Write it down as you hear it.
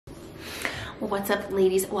What's up,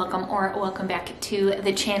 ladies? Welcome back to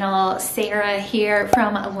the channel. Sarah here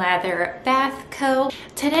from Lather Bath Co.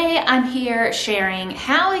 Today I'm here sharing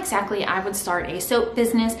how exactly I would start a soap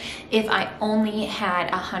business if I only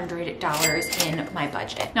had $100 in my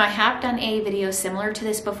budget. Now, I have done a video similar to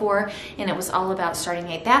this before, and it was all about starting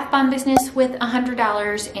a bath bomb business with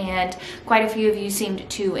 $100, and quite a few of you seemed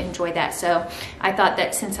to enjoy that. So I thought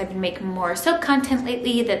that since I've been making more soap content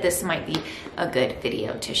lately, that this might be a good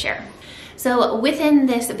video to share. So within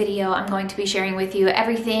this video, I'm going to be sharing with you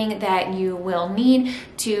everything that you will need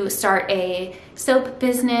to start a soap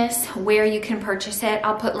business, where you can purchase it.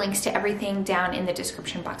 I'll put links to everything down in the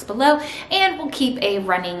description box below, and we'll keep a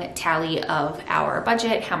running tally of our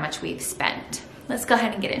budget, how much we've spent. Let's go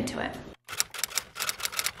ahead and get into it.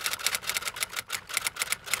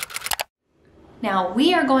 Now,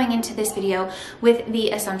 we are going into this video with the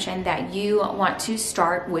assumption that you want to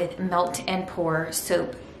start with melt and pour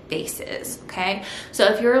soap bases, okay? So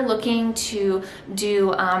if you're looking to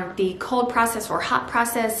do the cold process or hot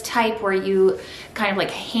process type, where you kind of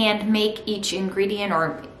like hand make each ingredient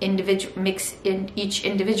or mix in each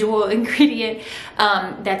individual ingredient,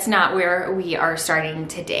 that's not where we are starting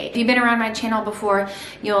today. If you've been around my channel before,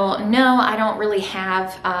 you'll know I don't really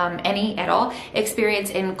have any at all experience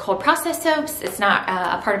in cold process soaps. It's not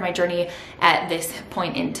a part of my journey at this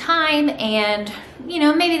point in time, and you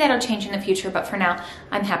know, maybe that'll change in the future, but for now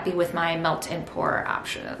I'm happy with my melt and pour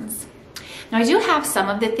options. Now, I do have some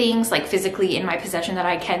of the things like physically in my possession that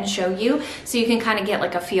I can show you, so you can kind of get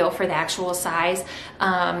like a feel for the actual size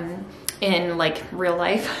in like real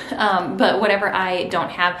life. But whatever I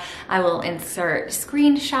don't have, I will insert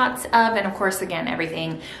screenshots of, and of course, again,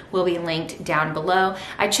 everything will be linked down below.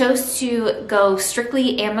 I chose to go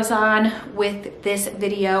strictly Amazon with this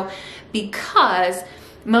video because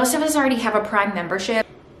most of us already have a Prime membership.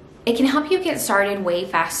 It can help you get started way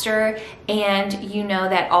faster, and you know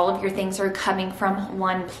that all of your things are coming from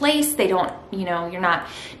one place. They don't, you know, you're not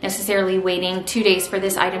necessarily waiting 2 days for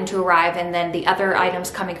this item to arrive and then the other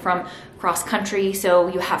items coming from cross country, so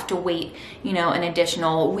you have to wait, you know, an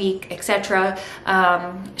additional week, etc.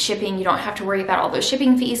 Shipping, you don't have to worry about all those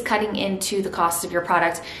shipping fees cutting into the cost of your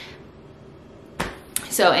product.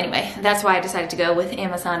 So anyway, that's why I decided to go with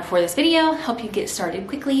Amazon for this video, help you get started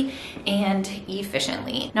quickly and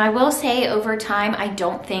efficiently. Now, I will say over time, I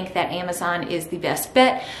don't think that Amazon is the best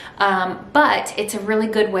bet, but it's a really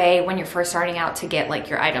good way when you're first starting out to get like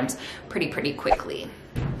your items pretty quickly.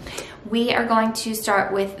 We are going to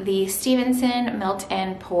start with the Stevenson Melt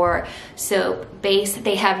and Pour Soap Base.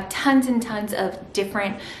 They have tons and tons of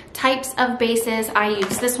different types of bases. I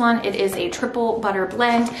use this one. It is a triple butter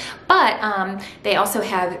blend, but they also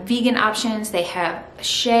have vegan options. They have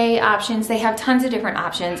shea options. They have tons of different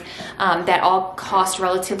options that all cost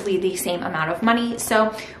relatively the same amount of money.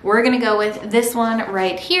 So we're gonna go with this one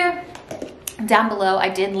right here. Down below, I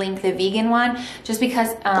did link the vegan one just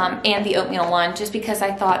because, and the oatmeal one, just because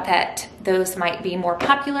I thought that those might be more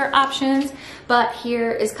popular options. But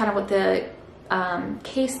here is kind of what the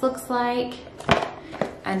case looks like.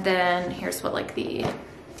 And then here's what like the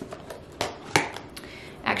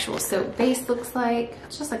actual soap base looks like.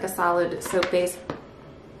 It's just like a solid soap base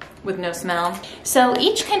with no smell. So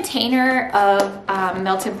each container of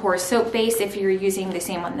melt and pour soap base, if you're using the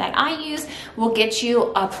same one that I use, will get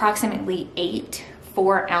you approximately 8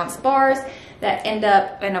 4-ounce bars that end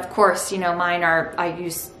up, and of course, you know, mine are, I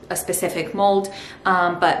use a specific mold,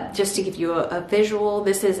 but just to give you a visual,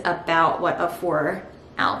 this is about what a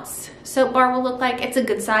 4-ounce soap bar will look like. It's a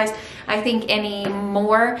good size. I think any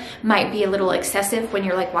more might be a little excessive when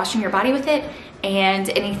you're like washing your body with it, and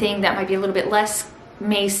anything that might be a little bit less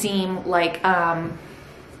may seem like,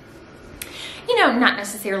 you know, not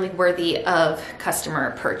necessarily worthy of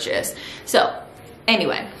customer purchase. So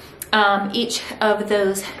anyway, each of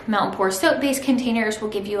those melt and pour soap base containers will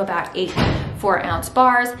give you about 8 4-ounce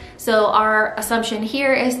bars. So our assumption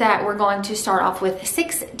here is that we're going to start off with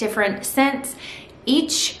 6 different scents.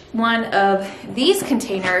 Each one of these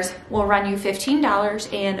containers will run you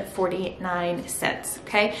 $15.49,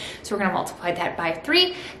 okay? So we're gonna multiply that by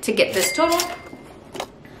 3 to get this total,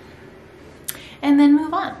 and then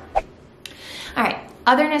move on. All right,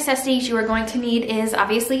 other necessities you are going to need is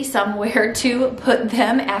obviously somewhere to put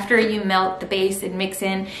them after you melt the base and mix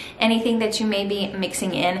in anything that you may be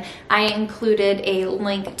mixing in. I included a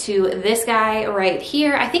link to this guy right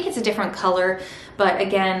here. I think it's a different color, but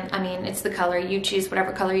again, I mean, it's the color. You choose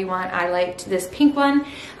whatever color you want. I liked this pink one,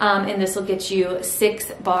 and this will get you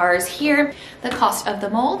 6 bars here. The cost of the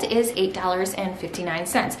mold is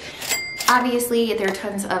 $8.59. Obviously, there are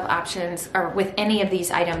tons of options, or with any of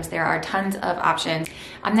these items, there are tons of options.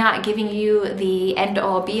 I'm not giving you the end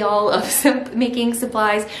all be all of soap making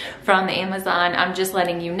supplies from Amazon. I'm just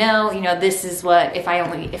letting you know, this is what, if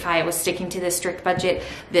I was sticking to this strict budget,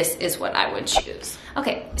 this is what I would choose.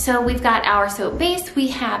 Okay, so we've got our soap base, we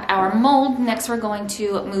have our mold. Next, we're going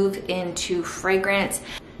to move into fragrance.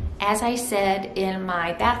 As I said in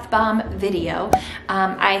my bath bomb video,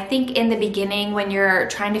 I think in the beginning when you're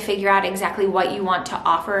trying to figure out exactly what you want to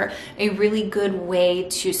offer, a really good way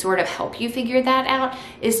to sort of help you figure that out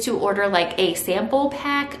is to order like a sample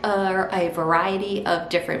pack or a variety of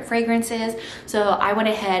different fragrances. So I went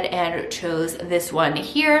ahead and chose this one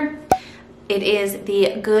here. It is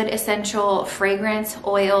the Good Essential Fragrance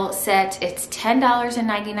Oil Set. It's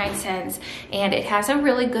 $10.99 and it has a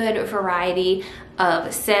really good variety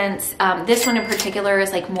of scents. This one in particular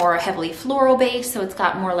is like more heavily floral based, so it's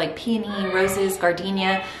got more like peony, roses,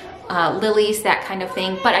 gardenia, lilies, that kind of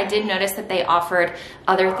thing. But I did notice that they offered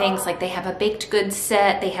other things, like they have a baked goods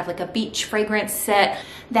set, they have like a beach fragrance set.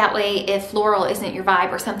 That way, if floral isn't your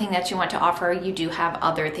vibe or something that you want to offer, you do have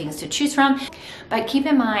other things to choose from. But keep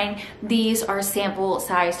in mind, these are sample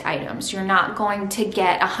sized items. You're not going to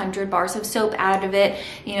get 100 bars of soap out of it.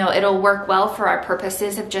 It'll work well for our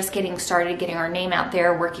purposes of just getting started, getting our name out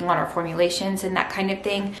there, working on our formulations and that kind of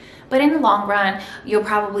thing. But in the long run, you'll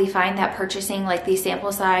probably find that purchasing like these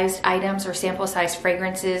sample sized items or sample sized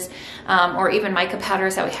fragrances, or even mica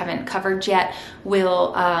powders that we haven't covered yet,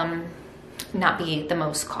 will not be the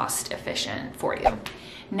most cost efficient for you.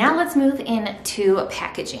 Now let's move into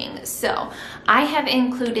packaging. So I have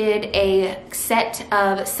included a set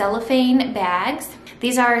of cellophane bags.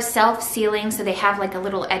 These are self-sealing, so they have like a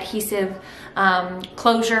little adhesive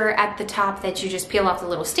closure at the top that you just peel off the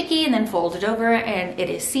little sticky and then fold it over and it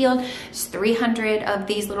is sealed. It's 300 of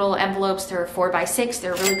these little envelopes. They're 4x6.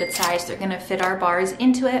 They're a really good size. They're gonna fit our bars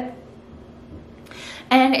into it.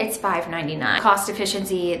 And it's $5.99. Cost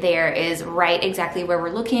efficiency there is right exactly where we're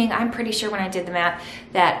looking. I'm pretty sure when I did the math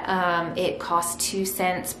that it costs 2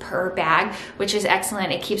 cents per bag, which is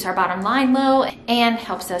excellent. It keeps our bottom line low and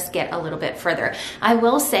helps us get a little bit further. I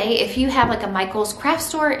will say, if you have like a Michael's craft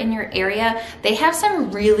store in your area, they have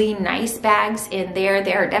some really nice bags in there.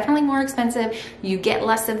 They are definitely more expensive. You get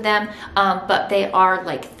less of them, but they are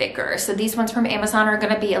like thicker. So these ones from Amazon are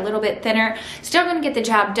gonna be a little bit thinner. Still gonna get the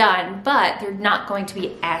job done, but they're not going to be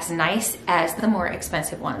as nice as the more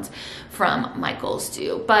expensive ones from Michael's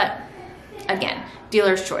do. But again,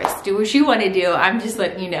 dealer's choice. Do what you want to do. I'm just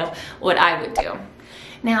letting you know what I would do.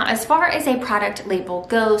 Now, as far as a product label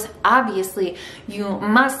goes, obviously you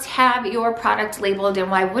must have your product labeled, and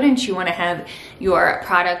why wouldn't you want to have your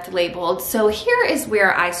product labeled? So here is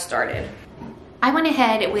where I started. I went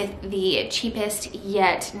ahead with the cheapest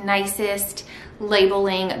yet nicest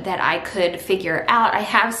labeling that I could figure out. I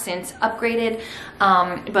have since upgraded,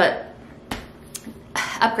 but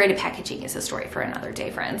upgraded packaging is a story for another day,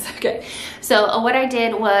 friends. Okay, so what I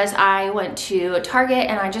did was I went to Target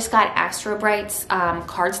and I just got Astro Bright's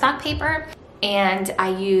cardstock paper. And I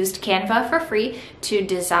used Canva for free to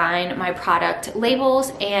design my product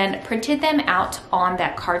labels and printed them out on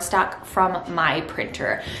that cardstock from my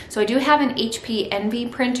printer. So I do have an HP Envy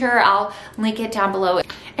printer. I'll link it down below.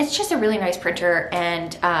 It's just a really nice printer,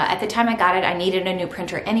 and at the time I got it, I needed a new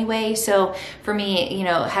printer anyway. So for me,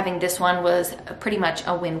 having this one was pretty much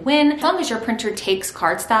a win-win. As long as your printer takes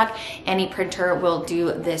cardstock, any printer will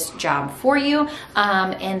do this job for you.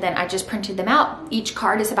 And then I just printed them out. Each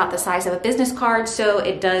card is about the size of a business card, so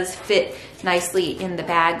it does fit nicely in the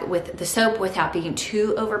bag with the soap without being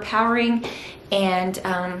too overpowering, and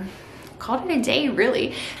called it a day,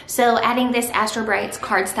 really. So adding this Astro Bright's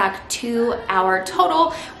cardstock to our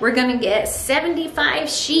total, we're gonna get 75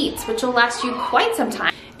 sheets, which will last you quite some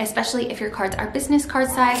time, especially if your cards are business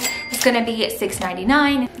card size. It's gonna be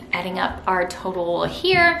 $6.99. Adding up our total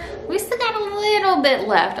here, we still got a little bit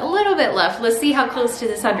left. Let's see how close to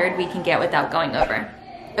this 100 we can get without going over.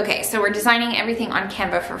 Okay, so we're designing everything on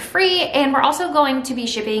Canva for free, and we're also going to be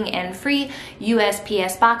shipping in free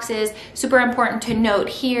USPS boxes. Super important to note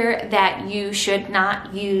here that you should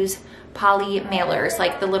not use poly mailers,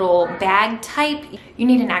 like the little bag type. You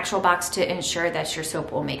need an actual box to ensure that your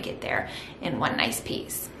soap will make it there in one nice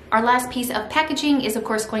piece. Our last piece of packaging is of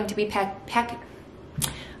course going to be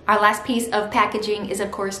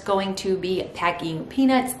packing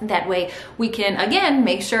peanuts. That way we can, again,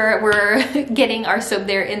 make sure we're getting our soap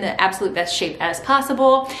there in the absolute best shape as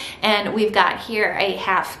possible. And we've got here a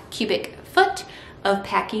 1/2 cubic foot of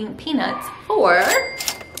packing peanuts for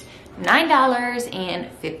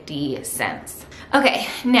 $9.50. Okay,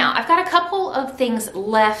 now I've got a couple of things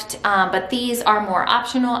left, but these are more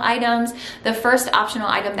optional items. The first optional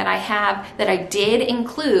item that I have that I did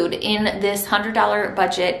include in this $100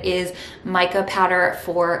 budget is mica powder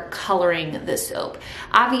for coloring the soap.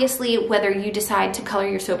 Obviously, whether you decide to color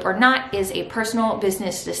your soap or not is a personal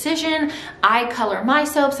business decision. I color my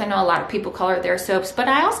soaps. I know a lot of people color their soaps, but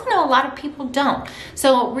I also know a lot of people don't.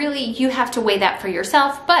 So really, you have to weigh that for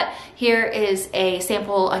yourself. But here is a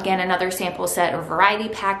sample, again, another sample set or variety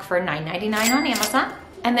pack for $9.99 on Amazon.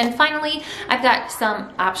 And then finally, I've got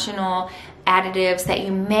some optional additives that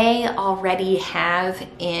you may already have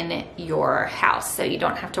in your house, so you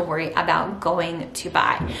don't have to worry about going to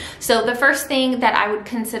buy. So the first thing that I would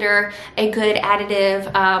consider a good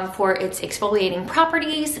additive for its exfoliating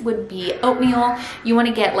properties would be oatmeal. You want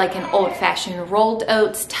to get like an old-fashioned rolled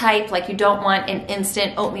oats type. Like, you don't want an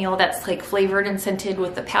instant oatmeal that's like flavored and scented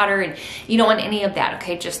with the powder, and you don't want any of that,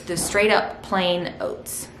 okay? Just the straight up plain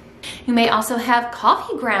oats. You may also have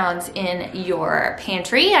coffee grounds in your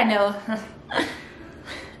pantry. I know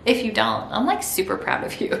if you don't, I'm like super proud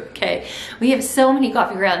of you, okay? We have so many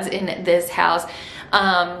coffee grounds in this house.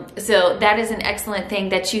 So that is an excellent thing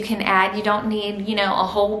that you can add. You don't need, you know, a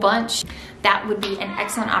whole bunch. That would be an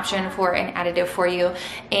excellent option for an additive for you.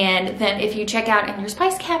 And then if you check out in your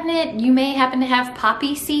spice cabinet, you may happen to have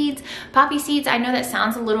poppy seeds. Poppy seeds, I know that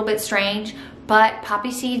sounds a little bit strange, but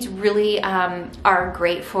poppy seeds really are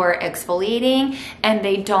great for exfoliating, and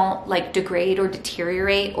they don't like degrade or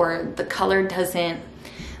deteriorate, or the color doesn't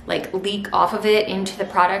like leak off of it into the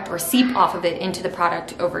product or seep off of it into the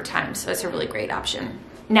product over time. So it's a really great option.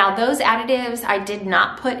 Now, those additives I did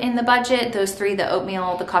not put in the budget, those three, the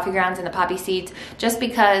oatmeal, the coffee grounds, and the poppy seeds, just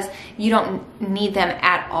because you don't need them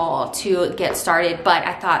at all to get started. But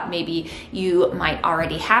I thought maybe you might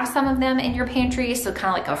already have some of them in your pantry, so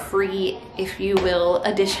kind of like a free, if you will,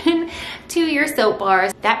 addition to your soap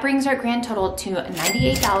bars. That brings our grand total to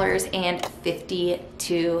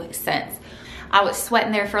 $98.52. I was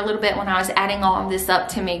sweating there for a little bit when I was adding all of this up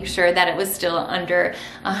to make sure that it was still under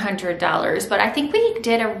 $100. But I think we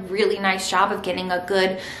did a really nice job of getting a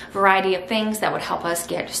good variety of things that would help us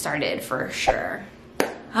get started for sure.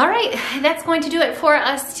 All right, that's going to do it for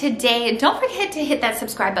us today. Don't forget to hit that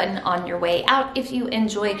subscribe button on your way out if you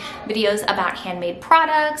enjoy videos about handmade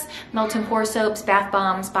products, melt and pour soaps, bath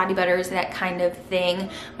bombs, body butters, that kind of thing.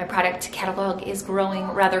 My product catalog is growing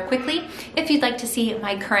rather quickly. If you'd like to see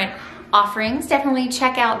my current offerings, definitely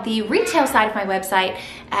check out the retail side of my website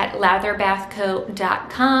at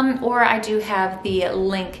latherbathco.com, or I do have the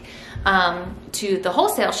link to the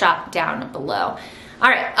wholesale shop down below. All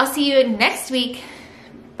right, I'll see you next week.